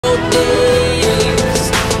days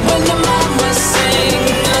when the mama sang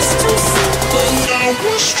us to sleep, but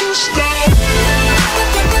now it's just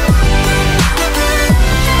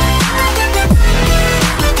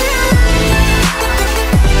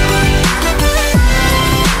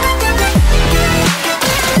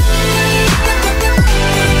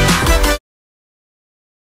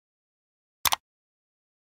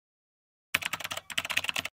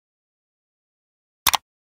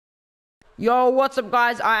Yo, what's up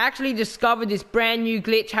guys? I actually discovered this brand new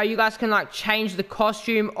glitch, how you guys can like change the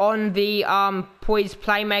costume on the Poise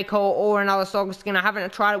Playmaker or another Soccer skin. I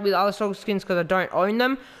haven't tried it with other Soccer skins because I don't own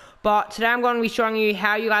them. But today I'm going to be showing you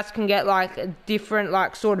how you guys can get like a different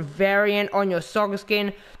like sort of variant on your Soccer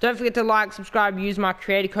skin. Don't forget to like, subscribe, use my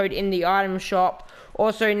creator code in the item shop.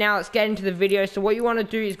 Also, now let's get into the video. So what you want to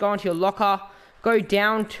do is go into your locker, go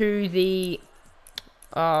down to the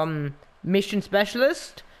mission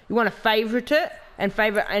specialist. You want to favorite it and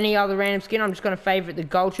favorite any other random skin. I'm just going to favorite the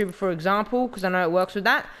Gold Trooper, for example, because I know it works with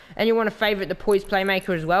that. And you want to favorite the Poise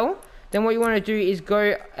Playmaker as well. Then what you want to do is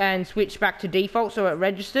go and switch back to default so it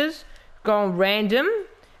registers. Go on random.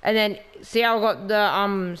 And then see how I got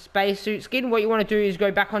the spacesuit skin. What you want to do is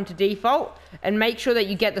go back onto default and make sure that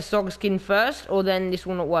you get the Soccer skin first, or then this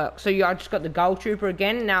will not work. So I just got the Gold Trooper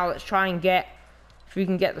again. Now let's try and get, if we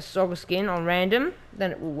can get the Soccer skin on random,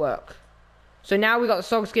 then it will work. So now we got the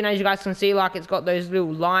Soccer skin, as you guys can see, like it's got those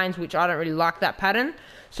little lines, which I don't really like that pattern.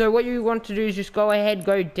 So what you want to do is just go ahead,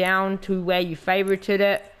 go down to where you favorited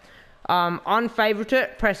it, unfavorite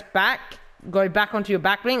it, press back, go back onto your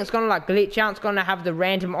back bling. It's gonna like glitch out, it's gonna have the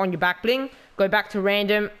random on your back bling. Go back to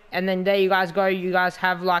random, and then there you guys go. You guys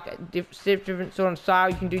have like a different sort of style.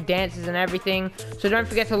 You can do dances and everything. So don't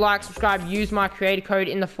forget to like, subscribe, use my creator code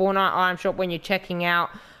in the Fortnite item shop when you're checking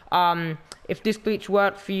out. If this glitch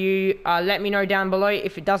worked for you, let me know down below.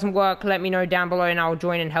 If it doesn't work, let me know down below and I'll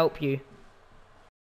join and help you.